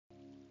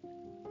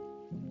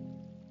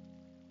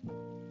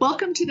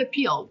Welcome to The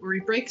Peel, where we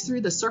break through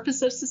the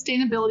surface of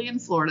sustainability in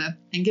Florida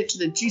and get to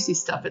the juicy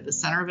stuff at the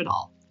center of it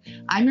all.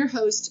 I'm your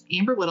host,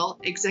 Amber Whittle,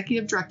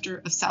 Executive Director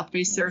of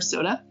Southface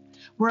Sarasota.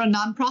 We're a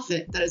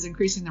nonprofit that is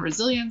increasing the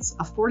resilience,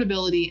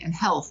 affordability, and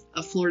health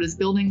of Florida's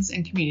buildings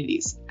and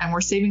communities, and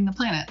we're saving the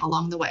planet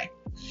along the way.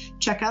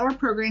 Check out our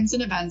programs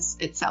and events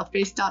at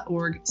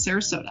southface.org,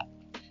 Sarasota.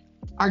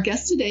 Our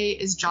guest today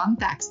is Jon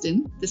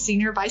Thaxton, the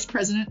Senior Vice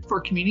President for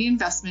Community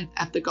Investment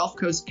at the Gulf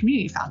Coast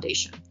Community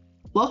Foundation.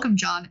 Welcome,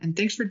 Jon, and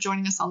thanks for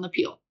joining us on The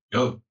Peel.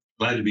 Oh,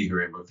 glad to be here,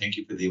 Amber. Thank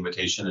you for the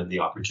invitation and the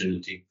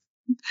opportunity.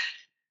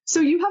 So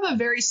you have a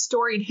very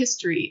storied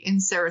history in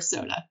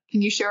Sarasota.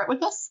 Can you share it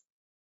with us?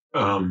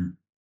 Well,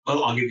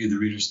 I'll give you the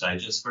Reader's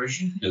Digest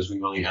version because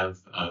we only have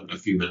a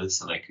few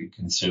minutes and I could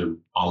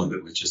consume all of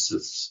it with just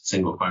a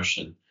single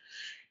question.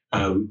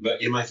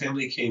 But my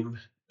family came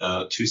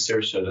to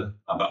Sarasota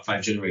about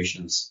 5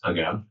 generations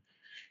ago.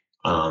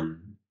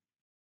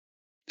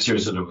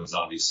 Sarasota was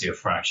obviously a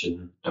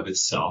fraction of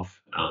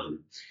itself.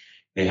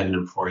 They had an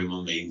emporium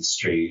on Main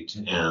Street,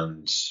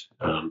 and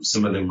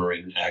some of them were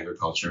in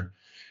agriculture.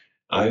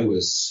 I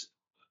was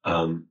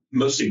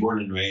mostly born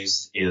and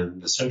raised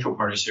in the central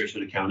part of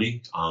Sarasota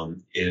County,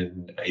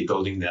 in a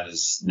building that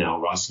is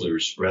now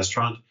Rossler's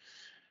Restaurant.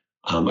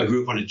 I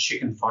grew up on a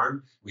chicken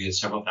farm. We had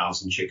several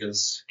thousand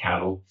chickens,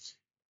 cattle,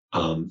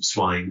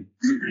 swine,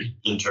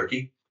 and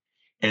turkey.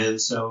 And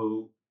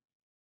so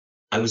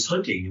I was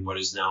hunting in what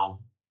is now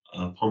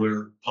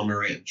Palmer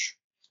Ranch.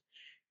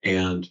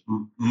 And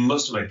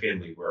most of my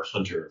family were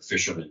hunter,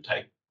 fisherman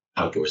type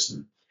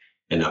outdoorsmen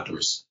and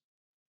outdoors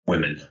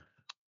women.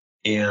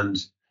 And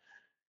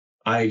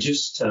I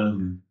just,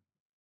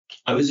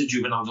 I was a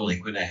juvenile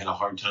delinquent. I had a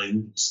hard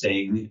time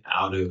staying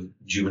out of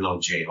juvenile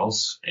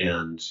jails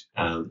and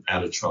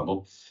out of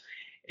trouble.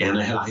 And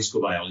I had a high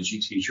school biology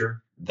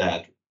teacher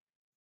that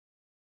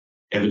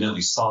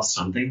evidently saw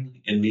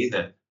something in me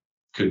that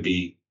could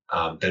be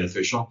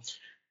beneficial.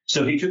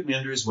 So he took me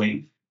under his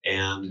wing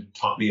and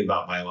taught me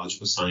about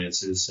biological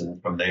sciences.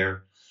 And from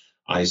there,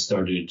 I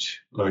started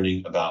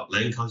learning about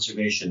land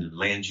conservation and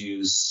land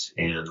use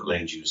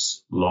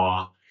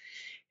law,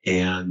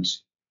 and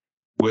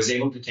was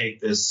able to take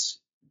this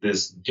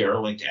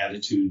derelict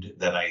attitude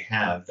that I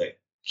have that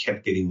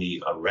kept getting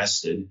me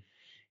arrested.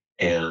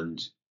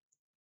 And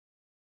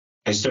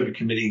I started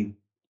committing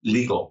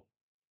legal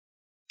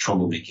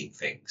troublemaking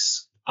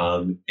things.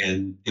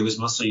 And it was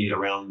mostly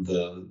around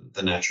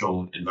the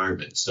natural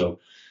environment. So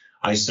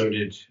I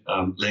started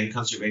land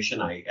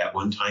conservation. I, at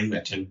one time,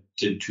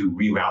 attempted to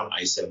reroute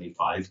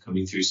I-75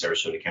 coming through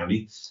Sarasota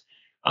County.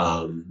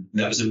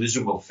 That was a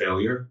miserable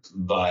failure,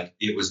 but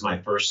it was my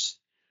first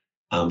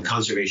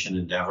conservation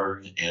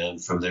endeavor.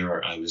 And from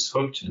there, I was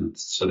hooked. And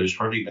so there's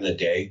hardly been a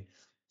day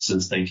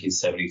since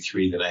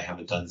 1973 that I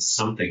haven't done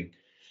something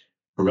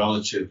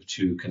relative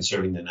to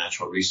conserving the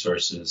natural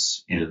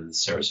resources in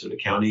Sarasota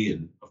County.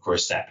 And of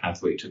course, that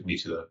pathway took me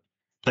to the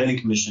Planning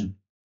Commission,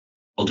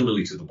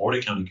 ultimately to the Board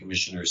of County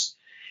Commissioners,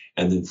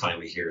 and then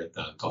finally here at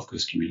the Gulf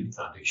Coast Community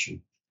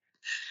Foundation.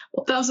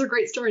 Well, those are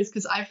great stories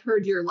because I've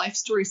heard your life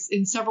stories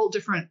in several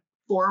different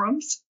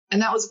forums.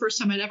 And that was the first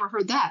time I'd ever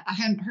heard that. I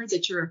hadn't heard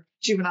that you're a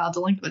juvenile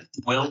delinquent.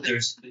 Well,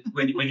 there's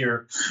when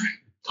you're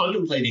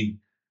contemplating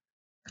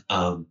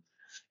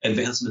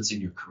advancements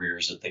in your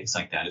careers and things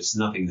like that, it's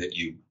nothing that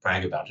you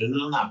brag about. And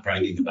I'm not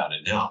bragging about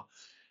it now.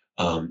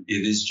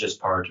 It is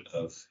just part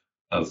of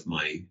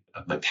my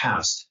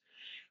past.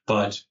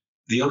 But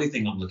the only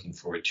thing I'm looking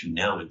forward to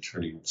now in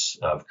terms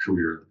of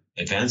career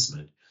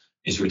advancement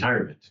is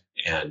retirement.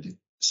 And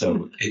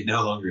so it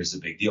no longer is a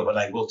big deal. But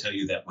I will tell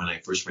you that when I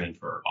first ran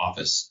for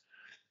office,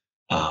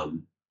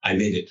 I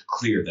made it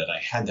clear that I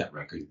had that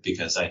record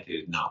because I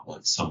did not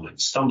want someone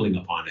stumbling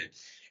upon it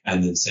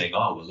and then saying,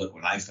 oh, well, look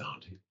what I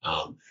found.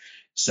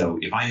 So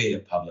if I made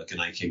it public and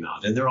I came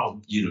out, and they're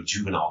all,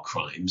 juvenile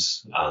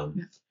crimes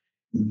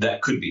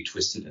that could be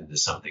twisted into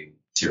something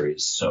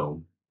serious.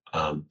 So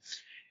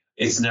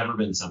it's never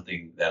been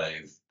something that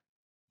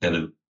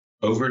I'm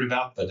overt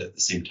about, but at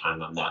the same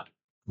time, I'm not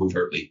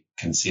overtly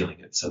concealing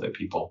it so that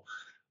people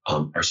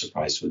are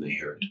surprised when they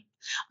hear it.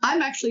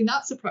 I'm actually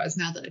not surprised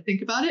now that I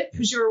think about it,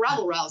 because you're a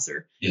rabble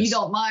rouser. Yes. You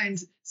don't mind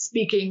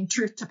speaking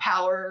truth to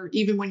power,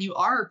 even when you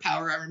are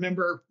power. I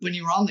remember when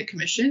you were on the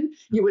commission,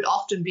 you would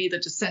often be the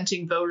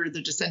dissenting voter,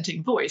 the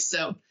dissenting voice.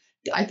 So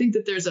I think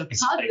that there's a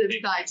positive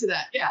side to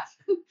that. Yeah,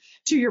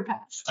 to your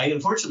past. I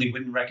unfortunately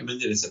wouldn't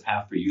recommend it as a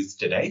path for youth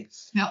today.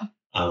 No.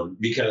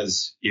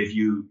 Because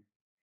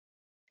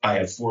I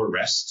have 4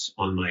 arrests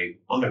on my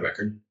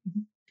record,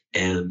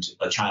 and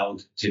a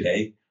child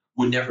today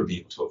would never be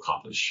able to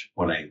accomplish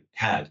what I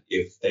had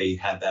if they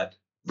had that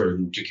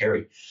burden to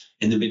carry.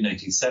 In the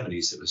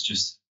mid-1970s, it was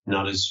just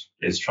not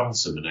as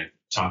troublesome. And I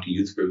talked to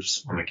youth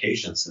groups on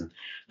occasions, and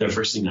the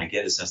first thing I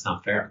get is that's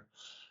not fair.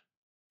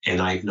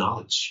 And I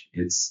acknowledge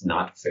it's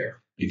not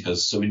fair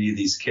because so many of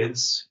these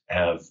kids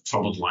have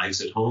troubled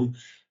lives at home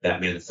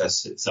that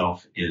manifests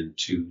itself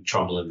into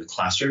trouble in the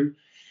classroom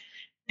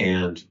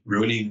and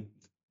ruining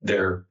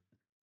their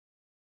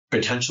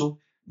potential,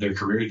 their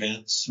career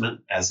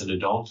advancement as an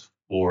adult,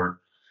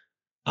 or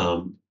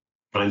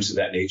crimes of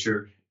that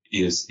nature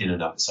is in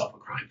and of itself a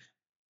crime.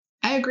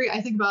 I agree. I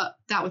think about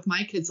that with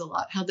my kids a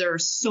lot, how there are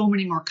so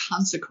many more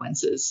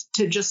consequences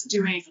to just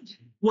doing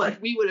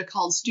what we would have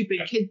called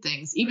stupid kid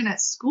things, even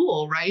at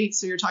school, right?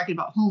 So you're talking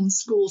about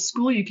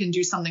school, you can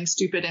do something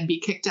stupid and be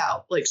kicked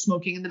out, like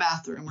smoking in the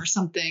bathroom or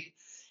something,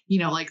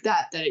 like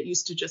that it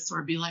used to just sort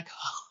of be like,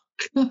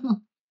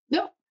 oh,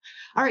 no.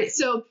 All right.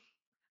 So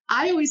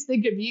I always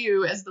think of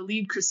you as the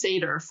lead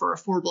crusader for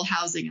affordable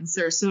housing in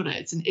Sarasota.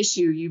 It's an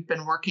issue you've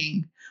been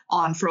working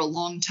on for a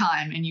long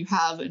time, and you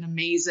have an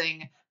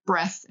amazing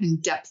breadth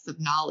and depth of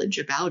knowledge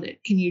about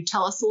it. Can you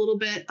tell us a little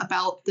bit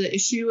about the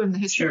issue and the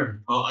history?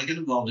 Sure. Well, I got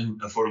involved in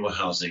affordable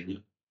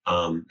housing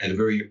at a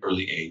very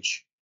early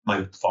age.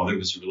 My father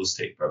was a real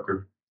estate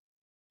broker,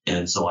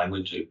 and so I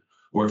went to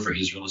work for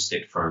his real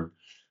estate firm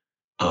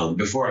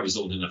before I was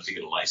old enough to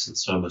get a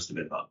license. So I must have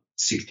been about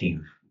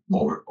 16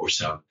 or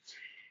so.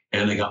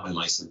 And I got my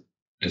license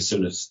as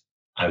soon as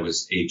I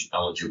was age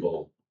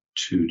eligible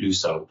to do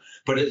so.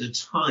 But at the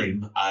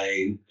time,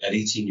 at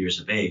 18 years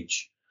of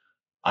age,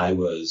 I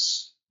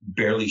was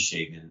barely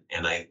shaven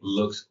and I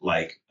looked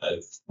like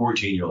a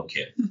 14-year-old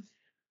kid.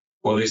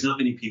 Well, there's not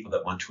many people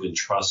that want to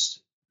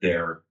entrust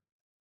their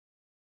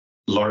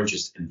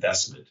largest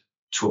investment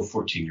to a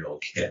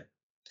 14-year-old kid.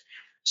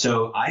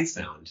 So I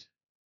found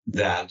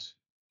that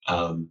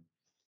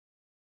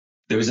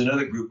there was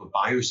another group of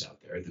buyers out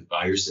there, the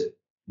buyers that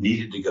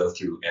needed to go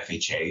through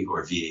FHA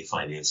or VA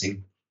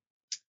financing,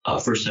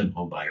 first-time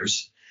home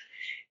buyers.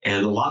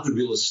 And a lot of the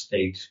real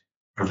estate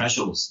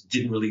professionals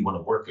didn't really want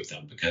to work with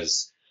them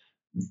because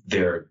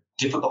they're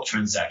difficult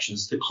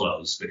transactions to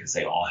close because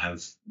they all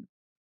have,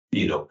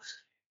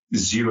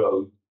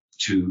 0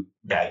 to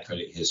bad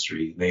credit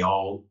history. They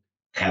all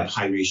have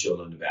high ratio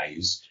loan to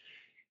values.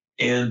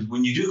 And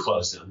when you do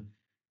close them,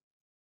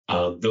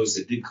 those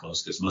that did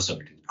close, because most of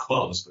them didn't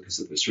close because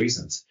of those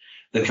reasons,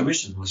 the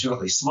commission was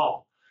really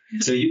small.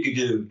 So you could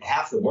do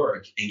half the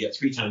work and get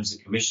 3 times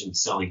the commission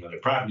selling other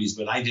properties,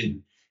 but I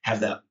didn't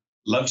have that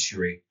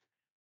luxury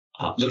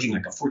looking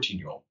like a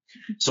 14-year-old.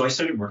 So I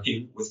started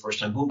working with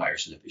first-time home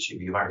buyers and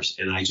FHA buyers,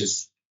 and I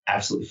just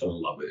absolutely fell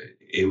in love with it.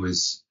 It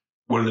was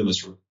one of the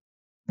most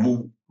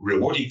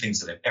rewarding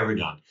things that I've ever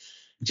done,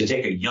 to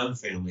take a young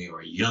family or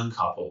a young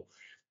couple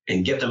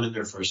and get them in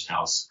their first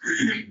house,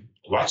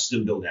 watch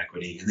them build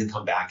equity, and then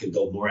come back and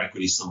build more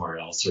equity somewhere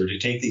else, or to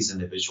take these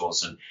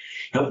individuals and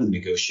help them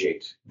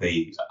negotiate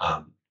the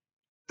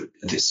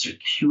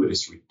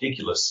circuitous,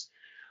 ridiculous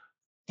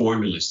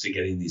formulas to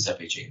getting these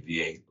FHA and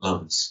VA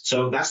loans.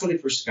 So that's when I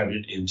first got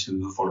into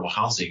affordable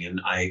housing,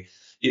 and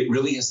it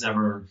really has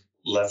never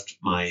left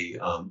my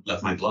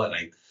blood.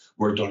 I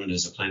worked on it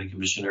as a planning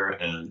commissioner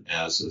and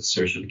as a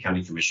Sarasota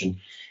County Commission,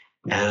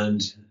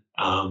 and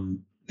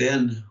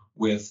then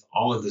with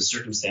all of the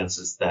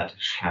circumstances that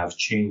have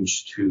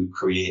changed to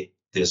create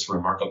this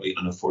remarkably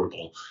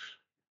unaffordable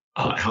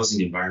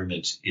housing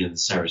environment in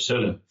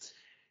Sarasota,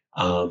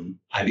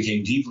 I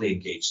became deeply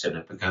engaged in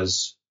it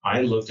because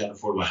I looked at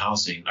affordable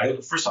housing.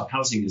 First off,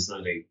 housing is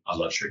not a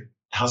luxury.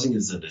 Housing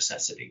is a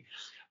necessity.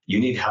 You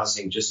need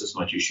housing just as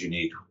much as you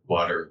need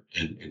water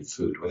and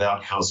food.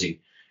 Without housing,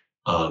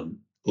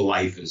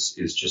 life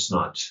is just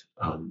not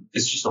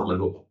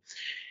livable.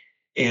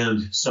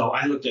 And so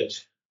I looked at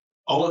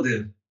all of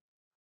the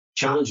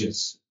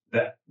challenges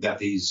that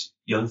these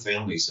young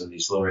families and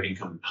these lower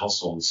income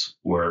households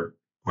were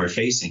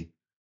facing.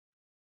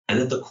 And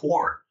at the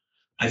core,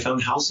 I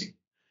found housing.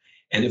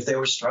 And if they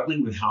were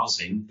struggling with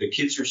housing, the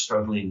kids are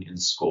struggling in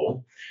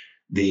school,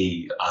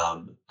 the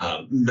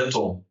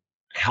mental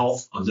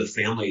health of the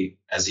family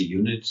as a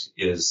unit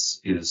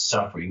is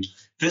suffering,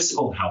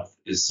 physical health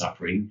is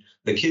suffering,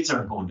 the kids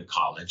aren't going to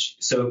college.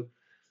 So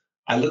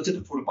I looked at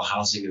affordable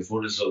housing as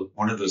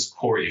one of those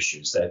core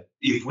issues that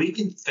if we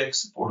can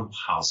fix affordable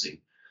housing,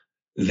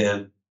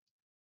 then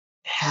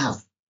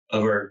half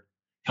of our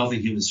health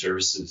and human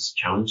services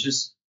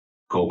challenges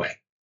go away.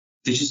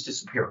 They just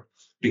disappear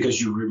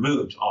because you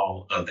removed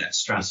all of that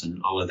stress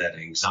and all of that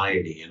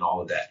anxiety and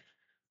all of that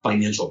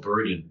financial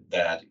burden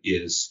that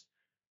is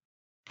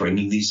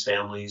bringing these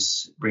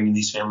families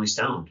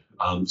down.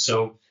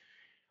 So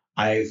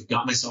I've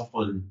got myself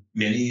on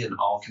many and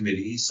all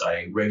committees.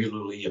 I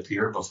regularly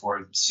appear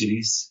before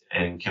cities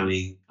and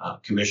county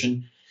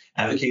commission,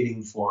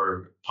 advocating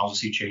for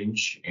policy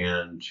change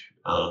and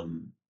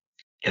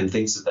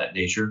things of that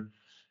nature,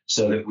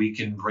 so that we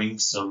can bring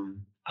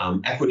some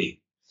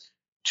equity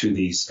to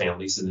these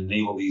families and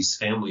enable these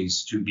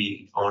families to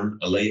be on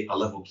a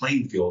level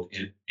playing field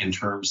in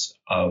terms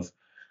of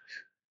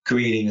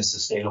creating a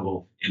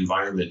sustainable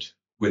environment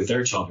with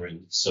their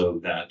children, so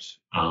that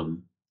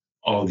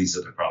all these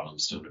other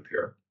problems don't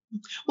appear.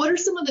 What are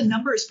some of the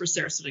numbers for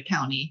Sarasota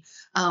County?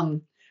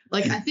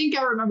 I think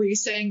I remember you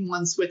saying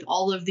once, with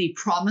all of the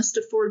promised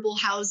affordable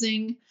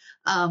housing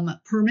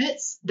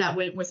permits that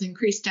went with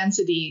increased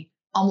density,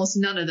 almost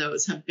none of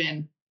those have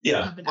been.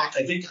 Yeah,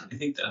 I think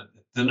that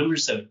the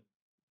numbers that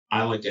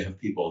I like to have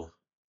people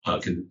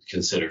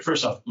consider.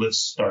 First off, let's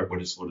start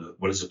what is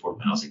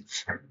affordable housing.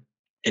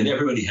 And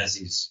everybody has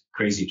these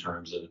crazy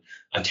terms of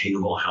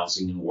attainable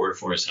housing and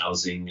workforce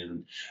housing.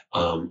 And,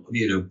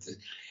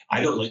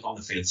 I don't like all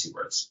the fancy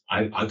words.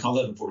 I call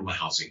it affordable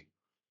housing.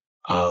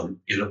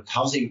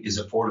 Housing is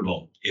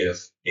affordable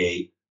if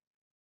a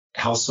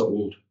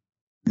household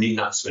need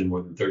not spend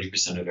more than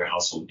 30% of their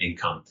household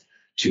income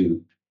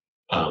to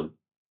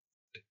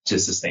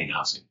sustain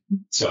housing.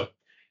 So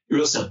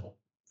real simple,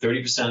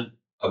 30%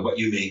 of what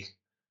you make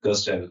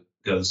goes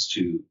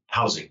to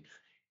housing.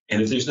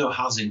 And if there's no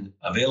housing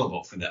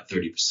available for that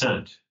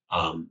 30%,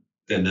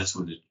 then that's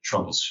when the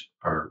troubles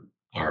are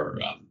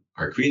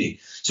creating.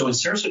 So in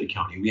Sarasota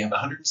County, we have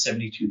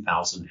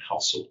 172,000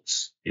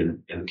 households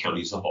in the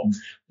county as a whole.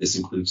 This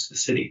includes the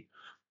city.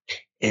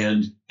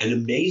 And an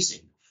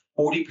amazing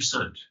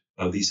 40%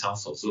 of these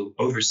households, so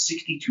over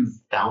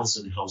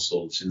 62,000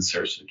 households in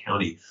Sarasota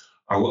County,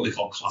 are what we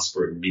call cost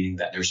burden, meaning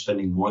that they're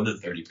spending more than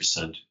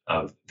 30%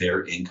 of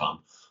their income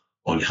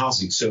on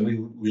housing. So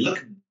we look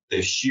at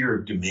the sheer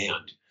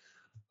demand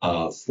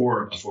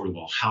for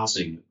affordable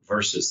housing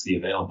versus the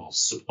available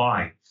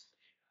supply.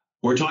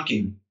 We're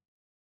talking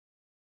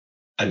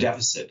a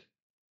deficit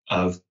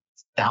of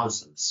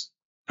thousands,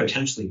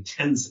 potentially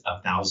tens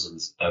of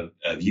thousands of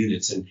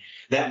units. And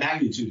that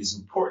magnitude is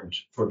important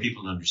for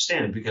people to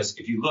understand, because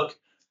if you look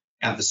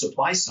at the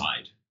supply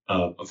side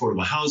of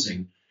affordable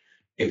housing,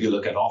 if you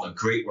look at all the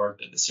great work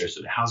that the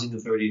Sarasota Housing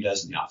Authority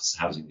does, and the Office of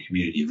Housing and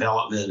Community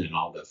Development, and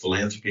all the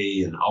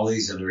philanthropy and all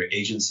these other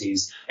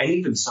agencies, and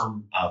even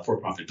some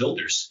for-profit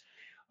builders,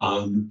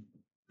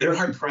 they're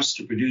hard pressed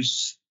to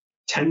produce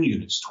 10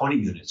 units, 20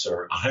 units,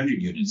 or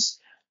 100 units.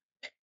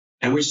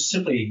 And we're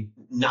simply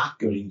not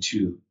going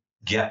to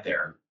get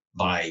there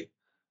by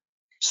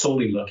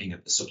solely looking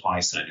at the supply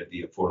side of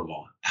the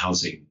affordable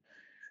housing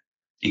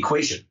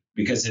equation,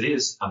 because it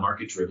is a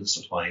market-driven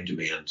supply and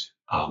demand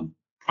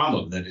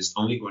problem that is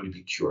only going to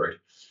be cured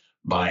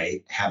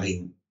by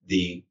having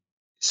the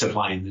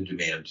supply and the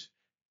demand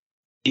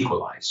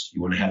equalized.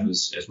 You want to have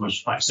as much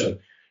supply. So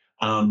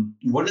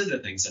one of the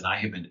things that I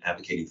have been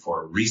advocating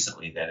for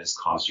recently that has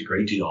caused a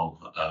great deal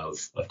of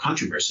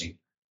controversy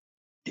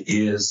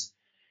is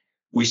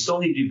we still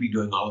need to be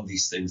doing all of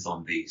these things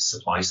on the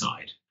supply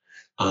side.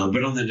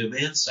 But on the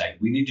demand side,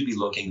 we need to be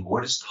looking at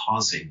what is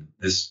causing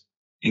this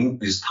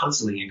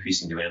constantly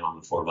increasing demand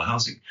on affordable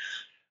housing.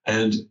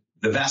 And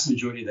the vast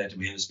majority of that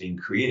demand is being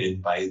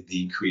created by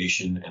the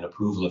creation and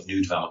approval of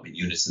new development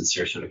units in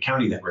Sarasota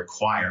County that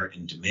require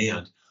and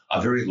demand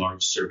a very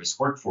large service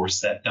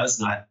workforce that does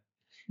not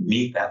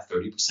meet that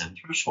 30%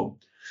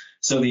 threshold.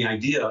 So the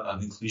idea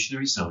of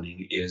inclusionary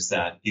zoning is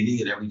that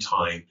any and every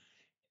time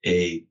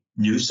a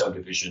new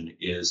subdivision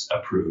is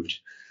approved,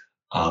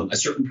 a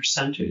certain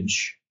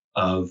percentage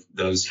of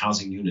those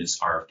housing units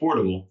are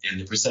affordable, and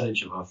the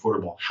percentage of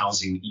affordable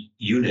housing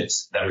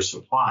units that are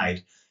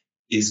supplied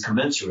is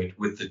commensurate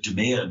with the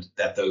demand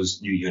that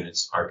those new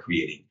units are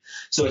creating.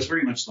 So it's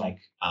very much like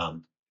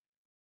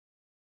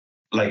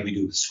we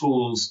do with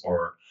schools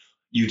or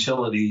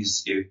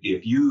utilities.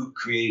 If you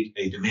create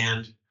a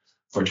demand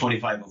for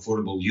 25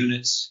 affordable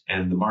units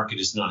and the market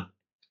is not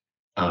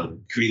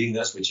creating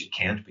this, which it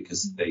can't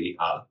because of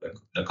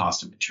the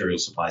cost of material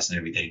supplies and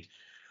everything,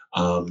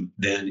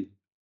 then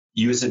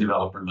you as a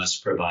developer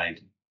must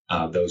provide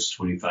those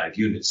 25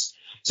 units.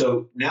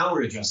 So now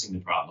we're addressing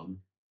the problem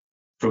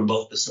from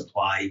both the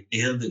supply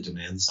and the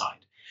demand side,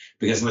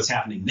 because what's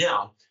happening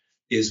now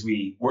is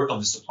we work on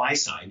the supply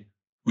side,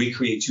 we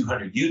create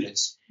 200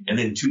 units, and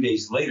then 2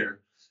 days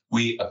later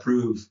we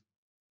approve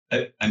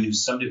a new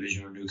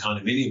subdivision or new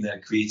condominium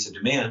that creates a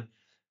demand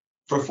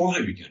for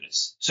 400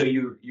 units. So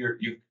you're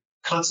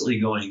constantly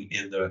going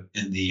in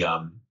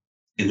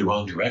the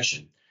wrong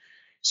direction.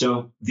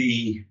 So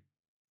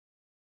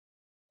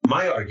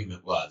my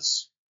argument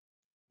was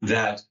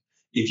that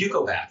if you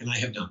go back, and I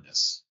have done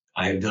this,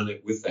 I have done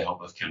it with the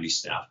help of county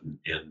staff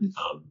and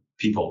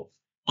people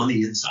on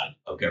the inside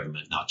of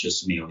government, not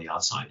just me on the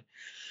outside.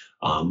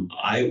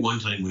 I one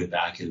time went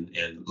back and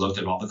looked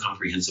at all the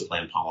comprehensive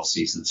plan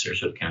policies in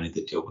Sarasota County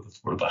that deal with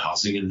affordable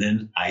housing. And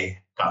then I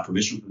got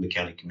permission from the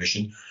county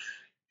commission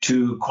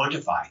to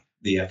quantify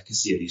the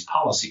efficacy of these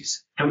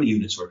policies, how many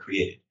units were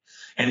created.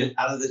 And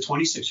out of the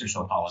 26 or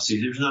so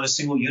policies, there's not a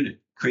single unit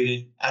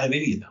created out of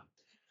any of them.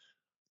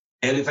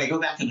 And if I go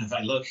back and if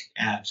I look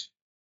at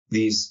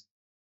these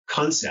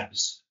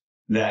concepts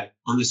that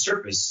on the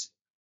surface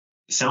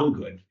sound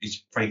good,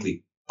 it's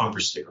frankly bumper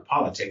sticker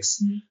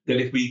politics, that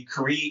if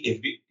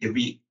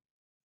we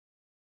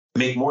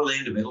make more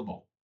land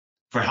available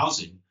for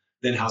housing,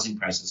 then housing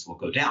prices will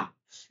go down.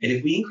 And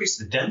if we increase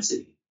the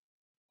density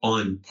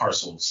on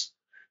parcels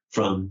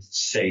from,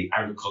 say,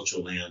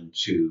 agricultural land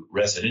to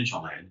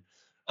residential land,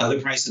 the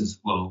prices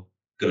will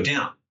go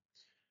down.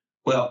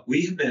 Well,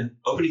 we have been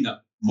opening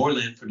up more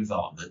land for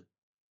development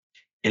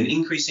and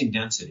increasing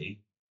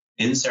density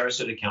in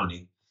Sarasota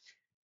County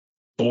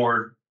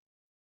for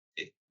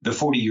the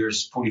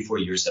 44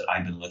 years that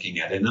I've been looking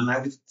at it. And I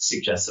would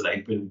suggest that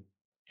I've been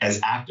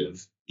as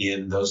active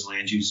in those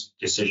land use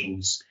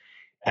decisions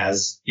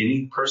as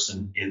any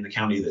person in the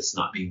county that's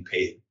not being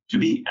paid to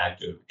be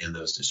active in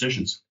those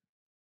decisions.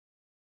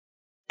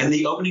 And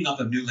the opening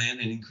up of new land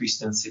and increased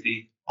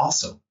density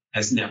also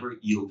has never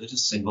yielded a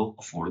single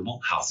affordable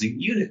housing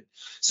unit.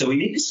 So we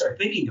need to start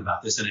thinking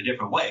about this in a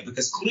different way,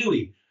 because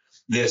clearly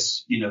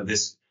this,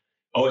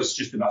 it's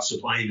just about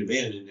supply and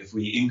demand. And if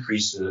we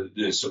increase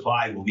the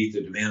supply, we'll meet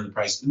the demand, the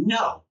price.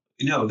 No,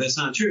 that's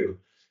not true,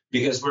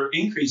 because we're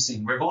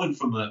going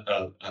from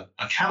a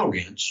cattle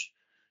ranch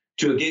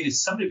to a gated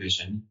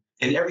subdivision,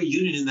 and every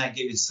unit in that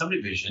gated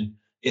subdivision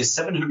is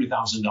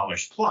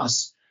 $700,000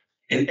 plus,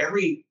 and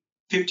every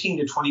 15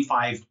 to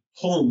 25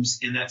 homes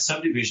in that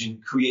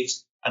subdivision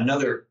creates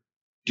another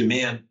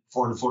demand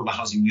for an affordable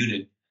housing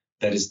unit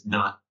that is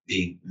not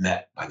being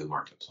met by the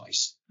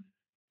marketplace.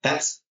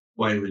 That's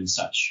why we're in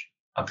such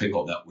a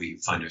pickle that we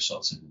find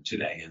ourselves in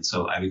today. And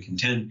so I would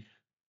contend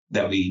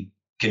that we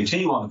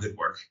continue all the good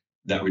work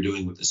that we're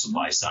doing with the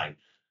supply side.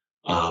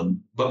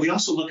 But we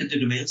also look at the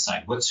demand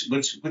side. What's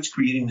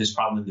creating this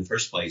problem in the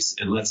first place?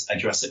 And let's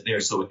address it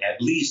there. So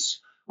at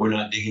least we're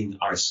not digging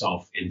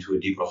ourselves into a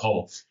deeper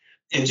hole.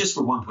 And just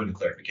for one point of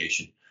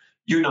clarification,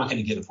 you're not going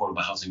to get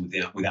affordable housing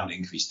without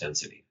increased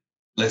density.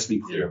 Let's be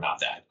clear about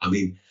that. I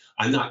mean,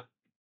 I'm not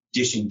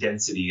dishing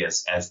density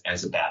as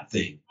a bad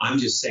thing. I'm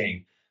just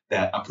saying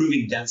that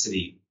approving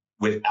density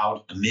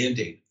without a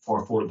mandate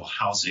for affordable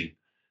housing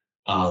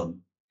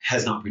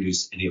has not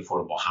produced any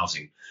affordable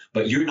housing.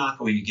 But you're not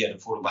going to get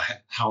affordable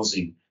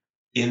housing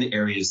in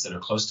areas that are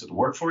close to the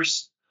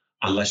workforce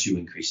unless you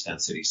increase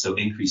density. So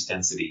increased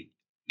density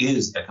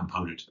is a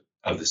component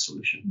of the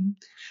solution.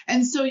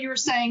 And so you were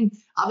saying,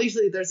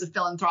 obviously, there's a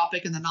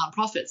philanthropic and the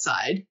nonprofit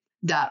side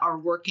that are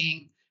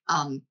working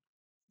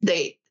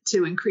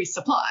to increase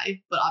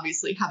supply, but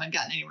obviously haven't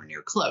gotten anywhere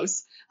near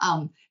close.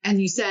 And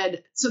you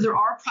said, so there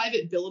are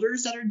private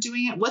builders that are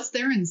doing it. What's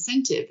their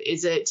incentive?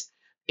 Is it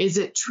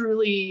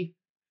truly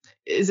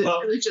just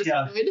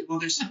good? Well,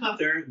 there's some out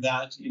there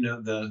that,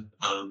 the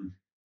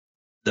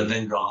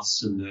Van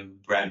Goghs and the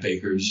Brad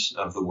Bakers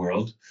of the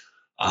world,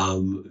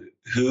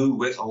 who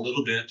with a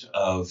little bit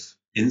of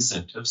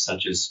incentive,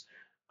 such as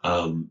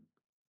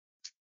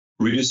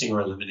reducing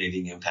or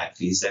eliminating impact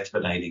fees,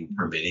 expediting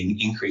permitting,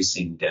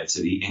 increasing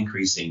density,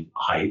 increasing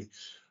height,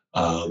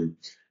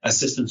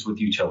 assistance with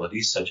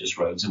utilities such as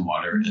roads and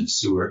water and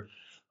sewer,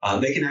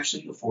 they can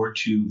actually afford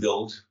to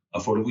build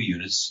affordable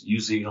units,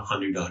 usually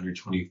 100 to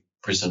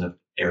 120% of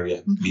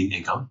area mean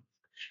income,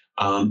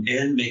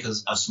 and make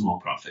a small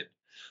profit.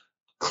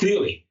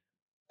 Clearly,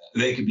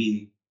 they could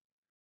be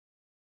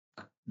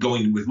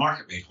going with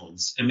market rate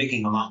homes and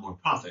making a lot more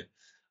profit.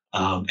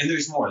 And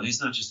there's more.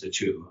 There's not just the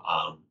two.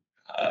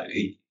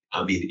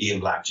 Ian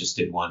Black just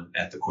did one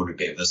at the corner of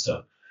Bay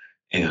Vista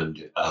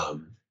and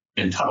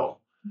Tuttle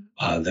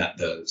that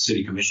the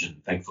city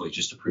commission thankfully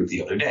just approved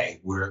the other day,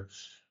 where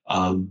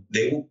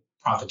they will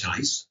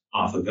profitize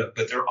off of it,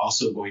 but they're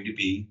also going to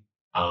be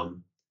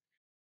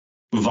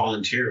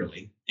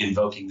voluntarily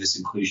invoking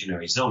this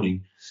inclusionary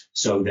zoning,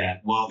 so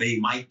that while they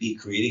might be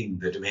creating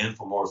the demand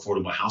for more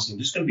affordable housing,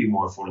 there's going to be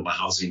more affordable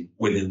housing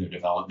within their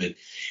development.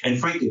 And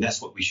frankly,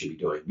 that's what we should be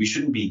doing. We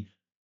shouldn't be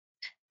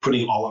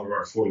putting all of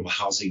our affordable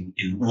housing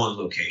in one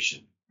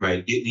location,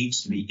 right? It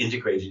needs to be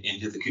integrated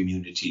into the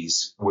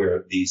communities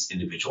where these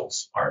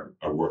individuals are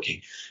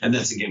working. And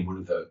that's, again, one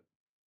of the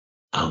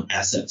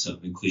assets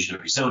of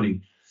inclusionary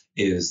zoning,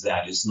 is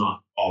that it's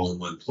not all in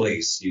one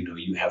place.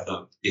 You have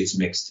it's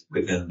mixed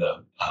within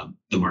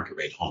the market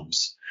rate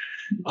homes.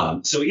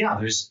 So yeah,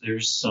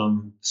 there's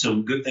some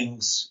good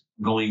things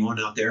going on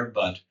out there,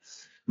 but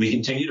we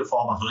continue to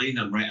fall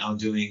behind. I'm right now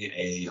doing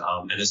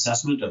an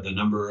assessment of the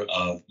number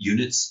of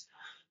units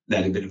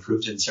that have been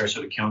approved in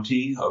Sarasota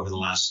County over the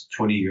last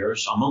 20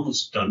 years. I'm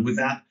almost done with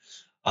that.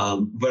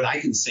 But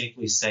I can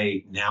safely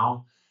say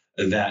now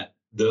that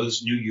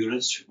those new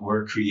units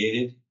were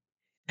created,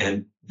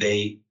 and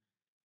they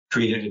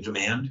created a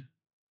demand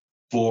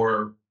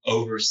for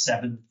over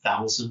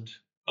 7,000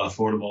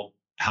 affordable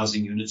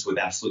housing units, with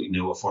absolutely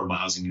no affordable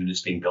housing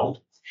units being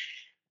built.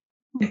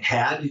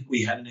 Had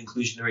we had an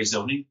inclusionary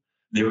zoning,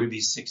 there would be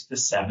 6,000 to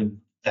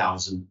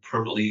 7,000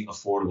 permanently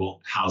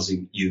affordable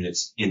housing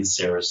units in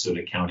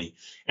Sarasota County.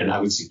 And I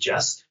would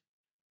suggest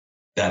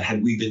that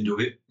had we been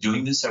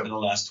doing this over the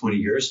last 20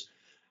 years,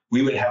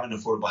 we would have an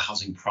affordable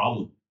housing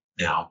problem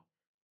now,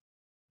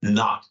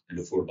 not an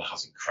affordable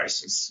housing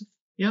crisis.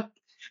 Yep.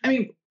 I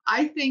mean,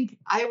 I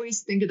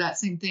always think of that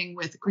same thing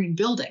with green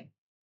building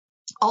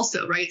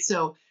also, right?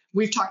 So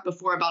we've talked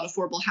before about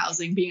affordable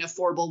housing being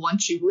affordable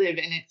once you live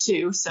in it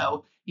too.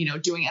 So,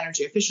 doing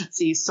energy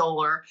efficiency,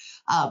 solar.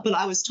 But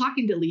I was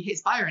talking to Lee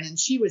Hayes Byron, and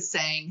she was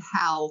saying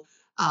how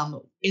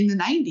in the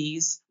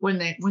 90s,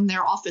 when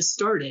their office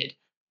started,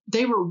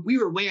 we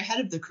were way ahead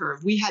of the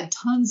curve. We had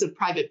tons of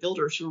private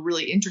builders who were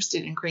really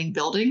interested in green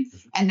building.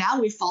 And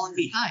now we've fallen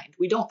behind.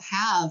 We don't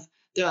have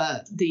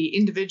the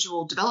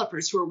individual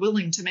developers who are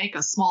willing to make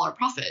a smaller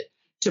profit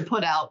to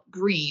put out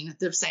green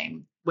the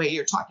same way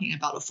you're talking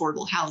about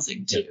affordable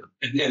housing too.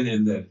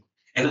 Yeah.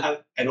 And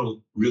I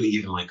don't really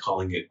even like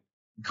calling it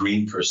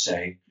green per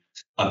se,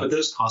 but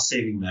those cost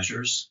saving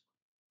measures,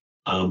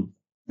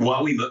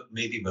 while we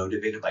may be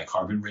motivated by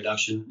carbon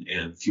reduction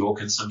and fuel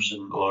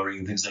consumption lowering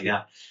and things like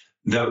that,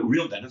 The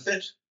real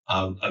benefit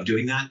of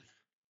doing that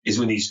is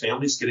when these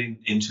families get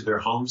into their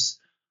homes,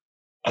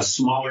 a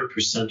smaller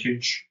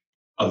percentage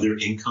of their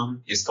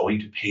income is going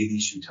to pay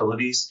these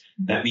utilities.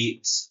 That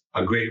means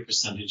a greater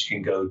percentage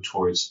can go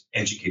towards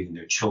educating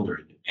their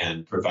children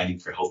and providing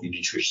for healthy,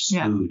 nutritious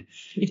food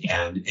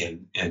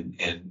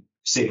and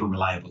safe and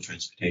reliable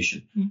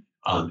transportation.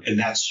 And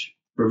that's,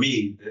 for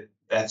me,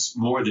 that's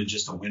more than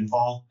just a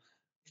windfall.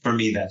 For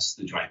me, that's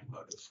the driving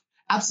motive.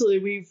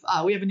 Absolutely.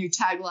 We have a new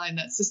tagline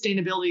that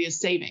sustainability is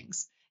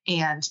savings.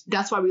 And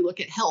that's why we look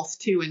at health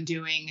too, and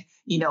doing,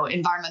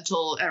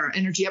 environmental or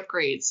energy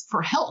upgrades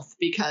for health,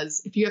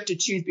 because if you have to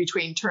choose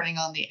between turning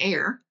on the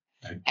air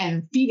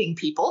and feeding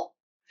people,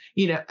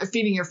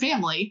 feeding your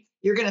family,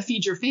 you're going to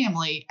feed your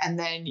family, and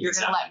then you're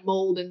going to let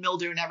mold and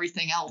mildew and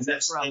everything else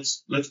grow.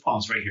 Let's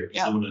pause right here.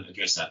 I want to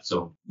address that.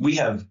 So we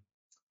have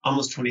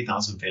almost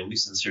 20,000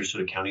 families in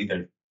Sarasota County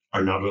that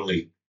are not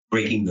only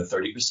breaking the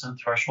 30%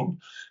 threshold,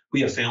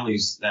 we have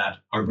families that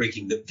are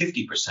breaking the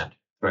 50%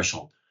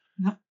 threshold.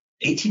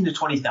 18 to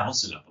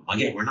 20,000 of them.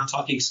 Again, we're not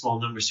talking small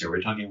numbers here.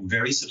 We're talking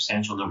very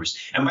substantial numbers.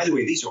 And by the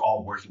way, these are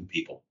all working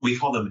people. We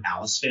call them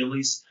ALICE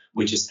families,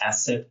 which is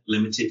asset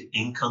limited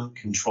income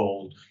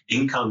controlled,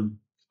 income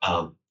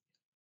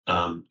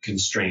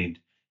constrained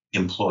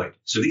employed.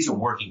 So these are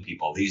working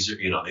people. These are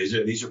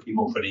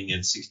people putting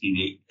in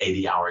 60 to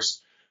 80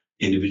 hours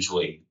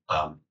individually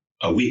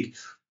a week,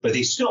 but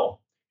they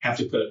still have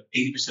to put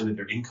 80% of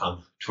their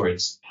income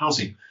towards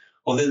housing.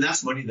 Well, then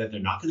that's money that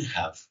they're not going to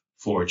have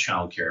for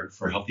childcare,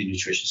 for healthy,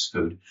 nutritious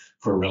food,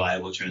 for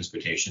reliable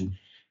transportation.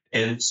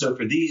 And so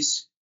for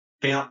these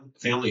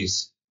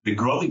families, the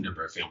growing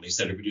number of families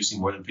that are producing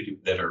more than 50,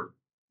 that are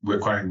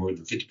requiring more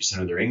than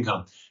 50% of their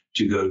income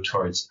to go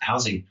towards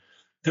housing,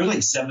 they're like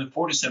 $400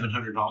 to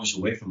 $700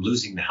 away from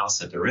losing the house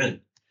that they're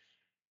in.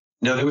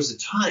 Now, there was a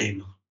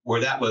time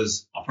where that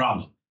was a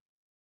problem.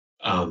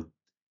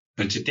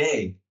 But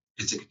today,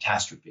 it's a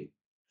catastrophe,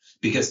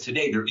 because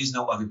today there is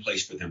no other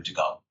place for them to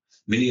go.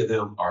 Many of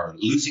them are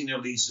losing their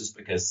leases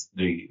because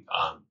the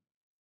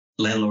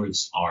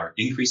landlords are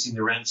increasing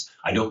the rents.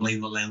 I don't blame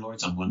the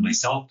landlords. I'm one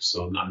myself,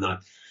 so I'm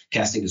not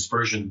casting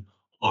aspersion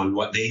on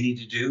what they need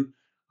to do.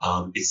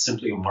 It's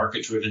simply a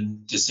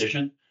market-driven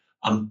decision.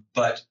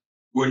 But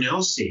we're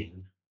now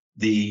seeing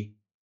the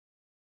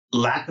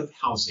lack of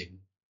housing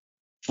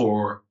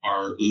for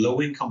our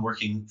low-income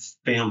working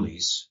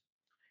families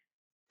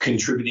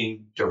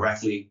contributing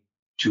directly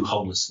to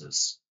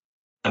homelessness.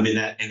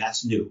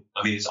 That's new.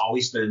 It's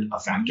always been a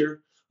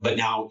factor, but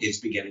now it's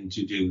beginning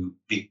to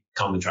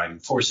become a driving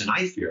force. And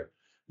I fear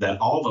that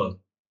all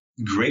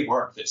the great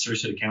work that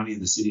Sarasota County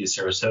and the city of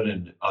Sarasota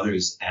and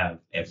others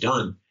have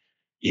done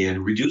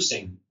in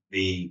reducing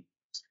the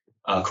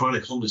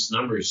chronic homeless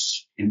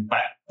numbers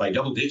by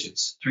double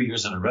digits 3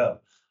 years in a row,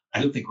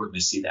 I don't think we're going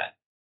to see that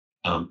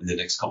in the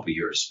next couple of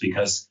years,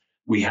 because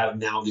we have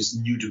now this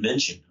new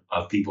dimension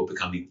of people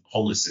becoming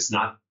homeless. It's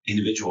not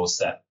individuals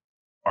that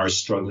are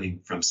struggling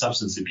from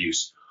substance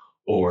abuse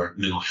or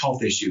mental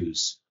health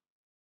issues.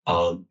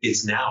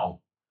 It's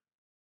now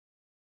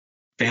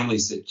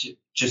families that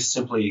just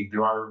simply,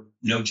 there are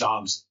no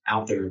jobs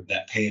out there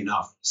that pay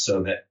enough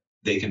so that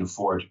they can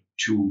afford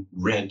to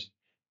rent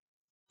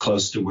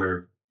close to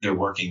where they're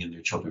working and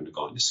their children are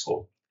going to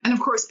school. And of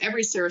course,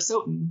 every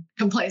Sarasotan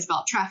complains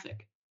about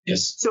traffic.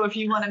 Yes. So if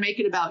you want to make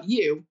it about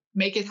you,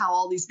 make it how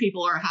all these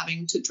people are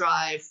having to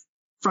drive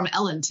from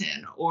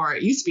Ellington, or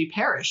it used to be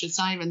Parrish. It's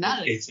not even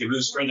that. It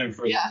moves further and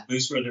further.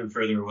 Moves further and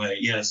further away.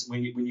 Yes.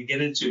 When you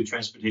get into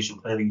transportation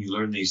planning, you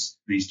learn these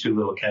two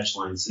little catch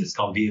lines. It's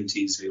called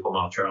VMTs, vehicle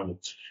mile travel,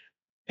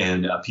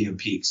 and PM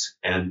peaks.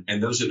 And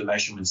those are the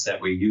measurements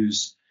that we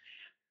use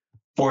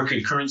for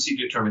concurrency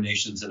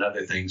determinations and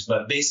other things.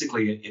 But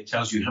basically, it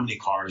tells you how many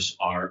cars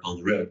are on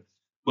the road.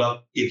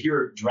 Well, if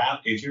you're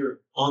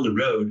on the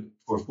road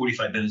for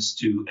 45 minutes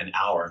to an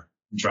hour,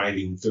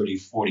 driving 30,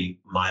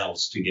 40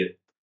 miles to get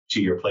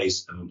to your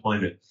place of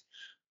employment,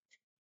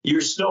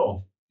 your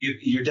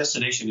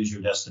destination is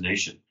your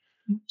destination.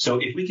 So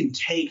if we can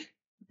take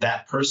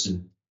that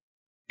person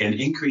and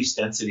increase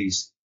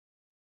densities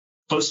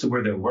close to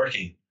where they're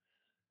working,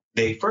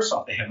 they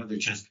have other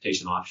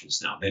transportation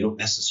options now. They don't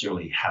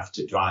necessarily have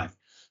to drive.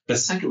 But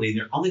secondly,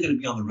 they're only going to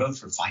be on the road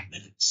for 5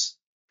 minutes,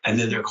 and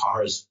then their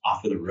car is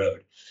off of the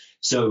road.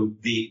 So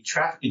the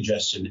traffic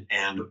congestion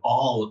and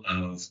all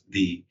of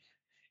the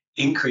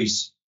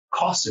increased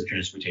costs of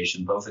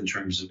transportation, both in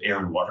terms of air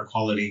and water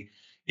quality,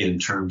 in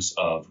terms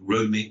of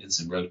road maintenance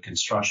and road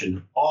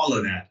construction, all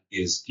of that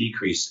is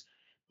decreased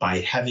by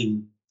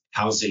having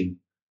housing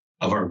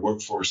of our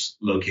workforce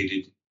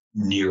located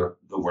near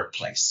the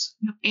workplace.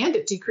 And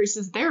it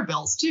decreases their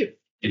bills too.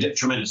 It did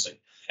tremendously.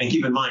 And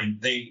keep in mind,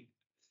 they,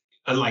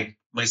 unlike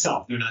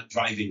myself, they're not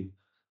driving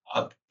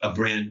a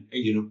brand,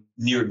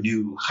 near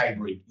new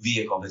hybrid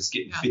vehicle that's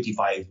getting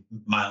 55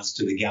 miles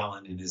to the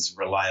gallon and is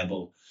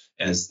reliable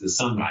as the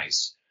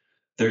sunrise.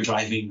 They're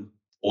driving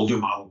older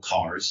model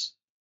cars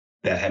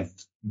that have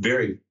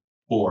very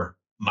poor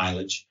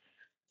mileage,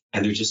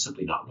 and they're just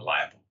simply not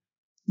reliable.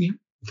 Yeah.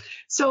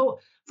 So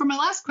for my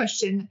last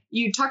question,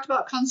 you talked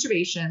about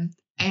conservation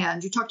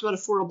and you talked about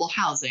affordable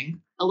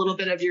housing, a little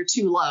bit of your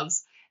two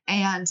loves.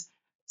 And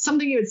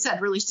something you had said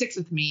really sticks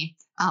with me,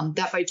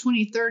 that by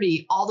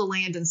 2030, all the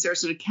land in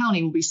Sarasota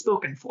County will be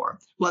spoken for,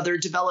 whether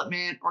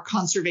development or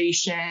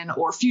conservation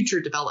or future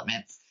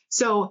development.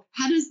 So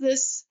how does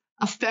this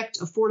affect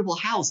affordable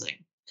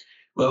housing?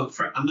 Well,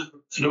 I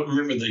don't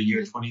remember the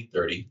year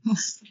 2030,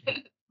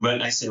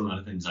 but I say a lot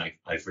of things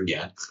I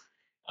forget.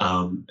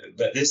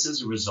 But this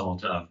is a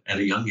result of, at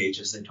a young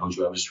age, as I told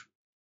you, I was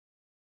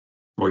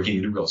working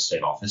in a real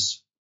estate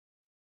office.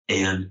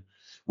 And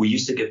we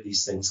used to get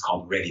these things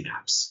called ready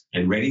maps.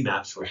 And ready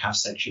maps were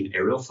half-section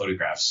aerial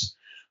photographs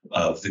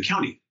of the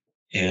county.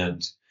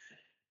 And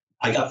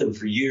I got them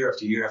for year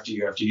after year after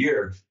year after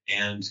year.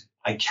 And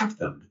I kept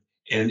them.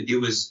 And it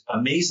was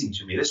amazing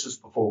to me. This was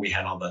before we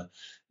had all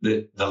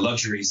the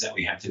luxuries that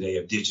we have today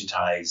of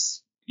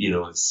digitized,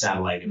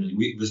 satellite.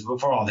 It was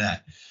before all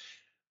that.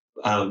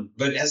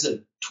 But as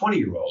a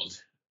 20-year-old,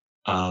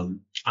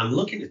 I'm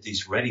looking at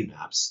these ready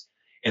maps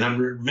and I'm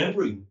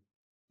remembering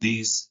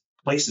these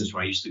places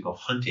where I used to go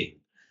hunting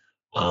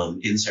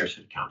in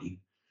Sarasota County,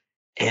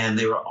 and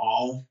they were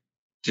all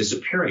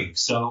disappearing.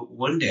 So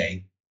one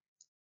day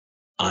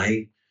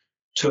I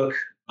took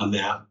a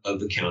map of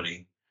the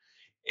county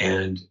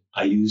and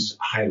I used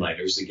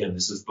highlighters. Again,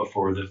 this is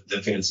before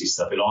the fancy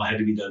stuff. It all had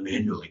to be done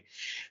manually.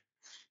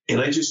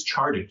 And I just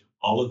charted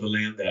all of the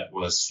land that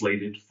was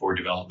slated for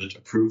development,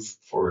 approved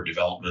for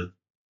development,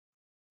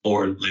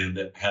 or land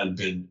that had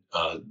been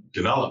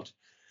developed.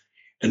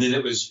 And then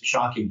it was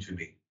shocking to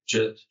me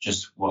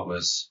just what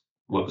was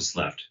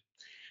left.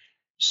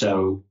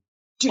 So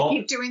do you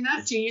keep doing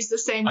that? Do you use the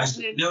same? No.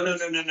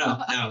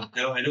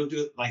 I don't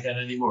do it like that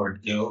anymore.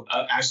 No,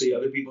 actually,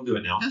 other people do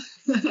it now.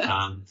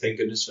 Thank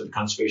goodness for the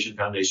Conservation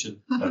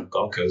Foundation of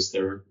Gulf Coast.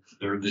 They're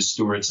the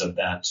stewards of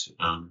that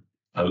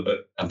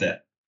of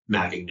that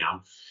mapping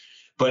now.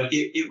 But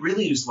it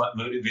really is what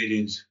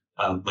motivated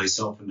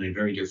myself and my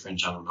very dear friend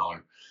John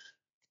Miller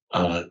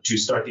to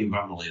start the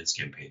Environmental Lands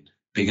Campaign,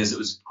 because it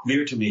was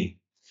clear to me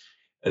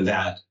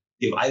that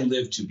if I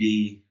lived to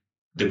be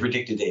the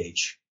predicted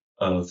age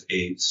of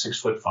a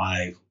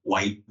 6'5"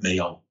 white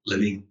male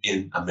living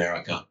in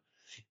America,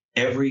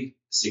 every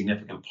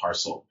significant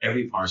parcel,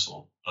 every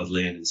parcel of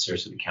land in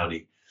Sarasota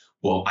County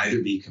will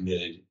either be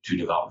committed to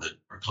development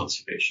or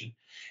conservation.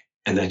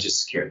 And that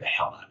just scared the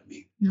hell out of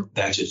me. Yep.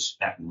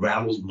 That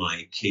rattled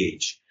my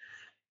cage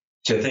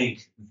to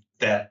think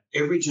that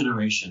every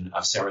generation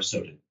of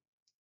Sarasota,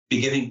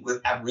 beginning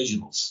with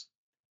Aboriginals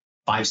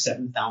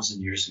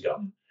 7,000 years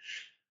ago,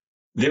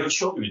 their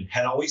children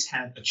had always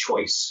had a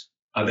choice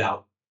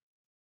about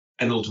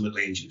an ultimate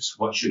land use.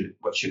 What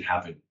should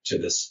happen to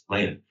this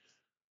land?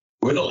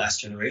 We're the last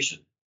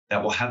generation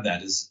that will have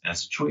that as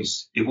a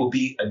choice. It will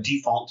be a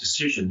default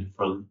decision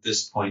from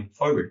this point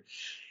forward.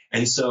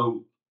 And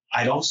so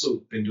I'd also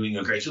been doing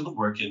a great deal of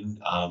work in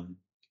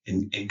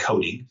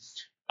coding,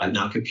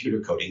 not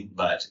computer coding,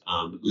 but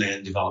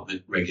land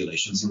development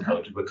regulations and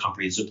code with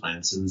comprehensive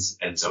plans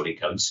and zoning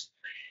codes.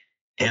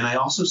 And I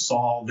also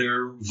saw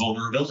their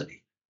vulnerability.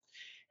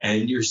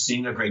 And you're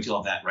seeing a great deal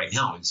of that right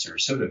now in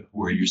Sarasota,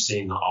 where you're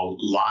seeing a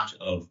lot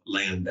of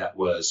land that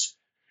was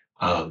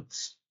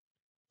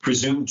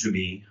presumed to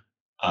be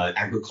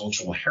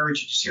agricultural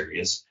heritage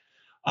areas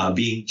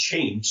being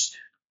changed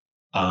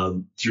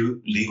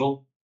through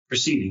legal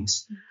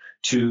proceedings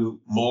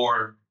to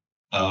more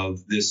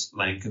of this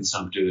land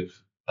consumptive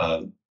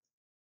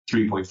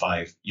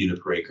 3.5 unit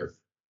per acre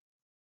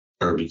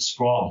urban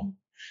sprawl.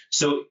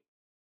 So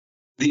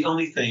the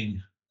only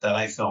thing that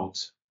I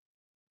felt,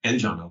 and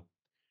Jono,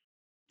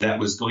 that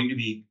was going to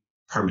be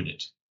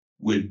permanent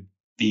would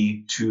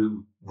be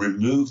to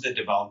remove the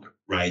development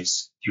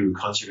rights through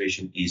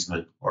conservation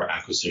easement or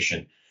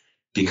acquisition,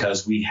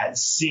 because we had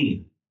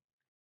seen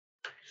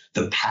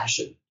the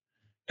passion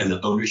and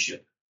the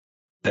ownership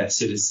that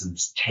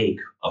citizens take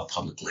of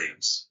public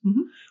lands.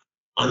 Mm-hmm.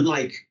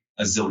 Unlike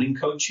a zoning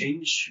code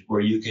change where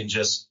you can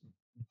just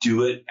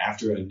do it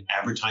after an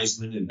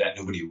advertisement and that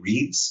nobody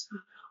reads,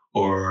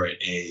 or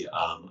a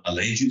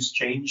land use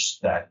change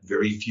that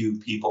very few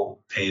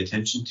people pay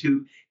attention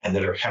to and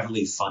that are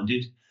heavily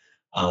funded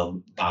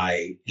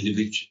by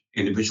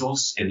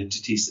individuals and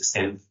entities that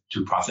stand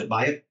to profit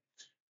by it.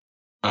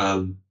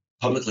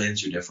 Public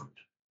lands are different.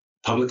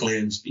 Public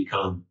lands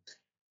become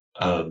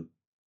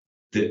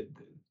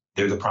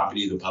they're the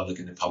property of the public,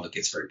 and the public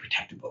gets very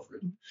protective over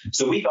it.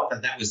 So we felt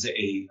that was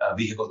a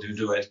vehicle to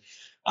do it.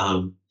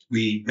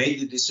 We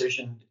made the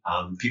decision.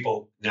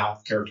 People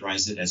now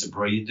characterize it as a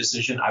brilliant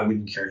decision. I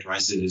wouldn't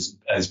characterize it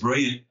as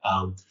brilliant,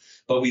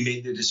 but we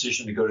made the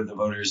decision to go to the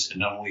voters and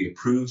not only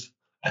approve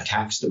a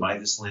tax to buy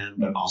this land,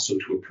 but also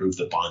to approve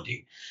the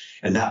bonding.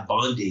 And that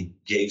bonding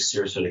gave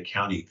Sarasota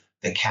County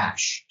the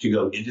cash to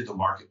go into the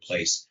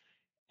marketplace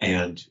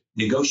and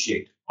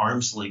negotiate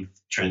arm's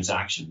length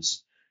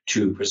transactions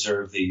to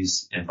preserve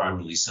these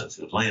environmentally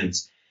sensitive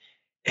lands.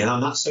 And I'm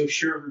not so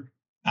sure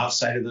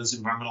outside of those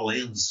environmental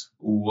lands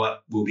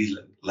what will be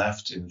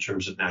left in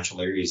terms of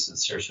natural areas in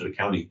Sarasota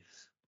County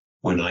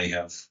when I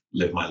have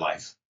lived my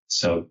life.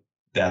 So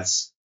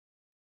that's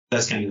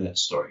kind of that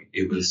story.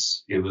 It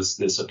was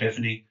this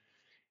epiphany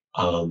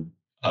of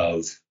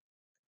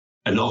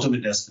an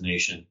ultimate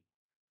destination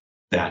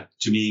that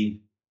to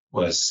me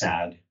was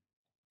sad,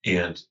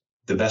 and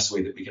the best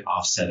way that we could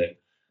offset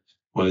it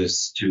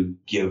was to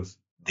give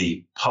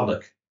the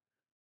public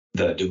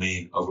the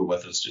domain over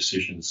what those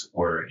decisions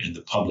were, and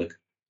the public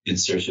in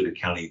Sarasota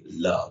County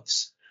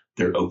loves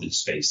their open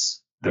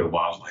space, their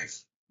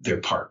wildlife, their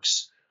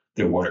parks,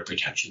 their water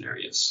protection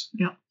areas.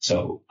 Yeah.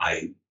 So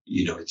I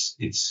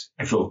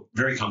feel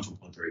very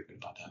comfortable and very good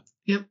about that.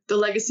 Yep. The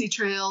Legacy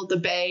Trail, the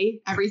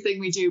Bay, everything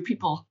we do,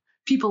 people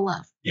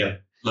love. Yeah.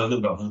 Love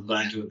them both. I'm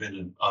glad to have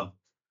been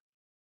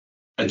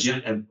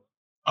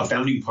a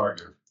founding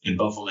partner in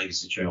both the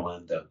Legacy Trail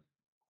and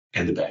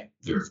the Bay.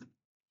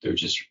 They're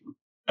just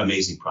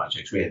amazing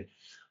projects. We had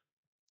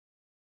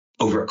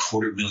over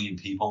 250,000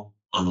 people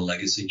on the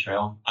Legacy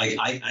Trail.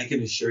 I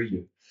can assure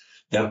you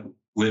that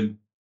when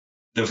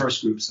the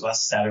first groups of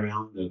us sat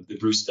around, the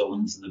Bruce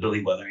Dillons and the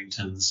Billy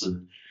Wetheringtons,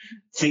 and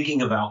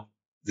thinking about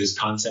this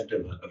concept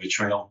of a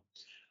trail,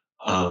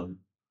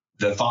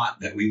 the thought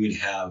that we would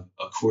have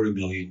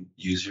 250,000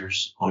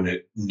 users on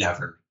it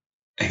never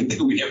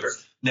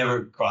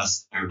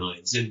crossed our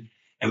minds.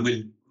 And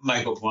when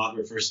Michael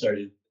Quadra first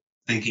started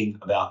thinking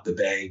about the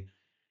Bay,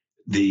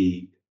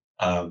 the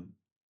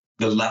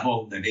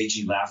level that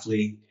A.G.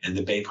 Lafley and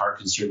the Bay Park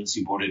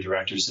Conservancy Board of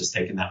Directors has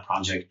taken that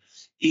project,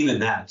 even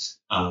that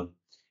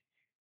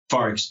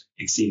far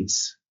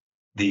exceeds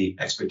the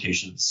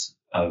expectations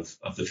of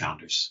the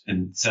founders.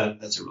 And so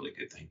that's a really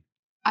good thing.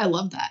 I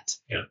love that.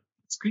 Yeah.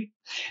 That's great.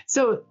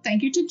 So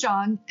thank you to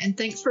Jon, and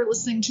thanks for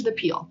listening to The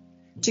Peel.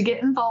 To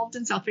get involved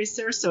in Southface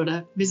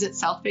Sarasota, visit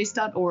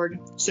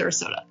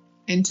southface.org/Sarasota.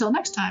 Until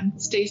next time,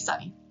 stay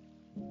sunny.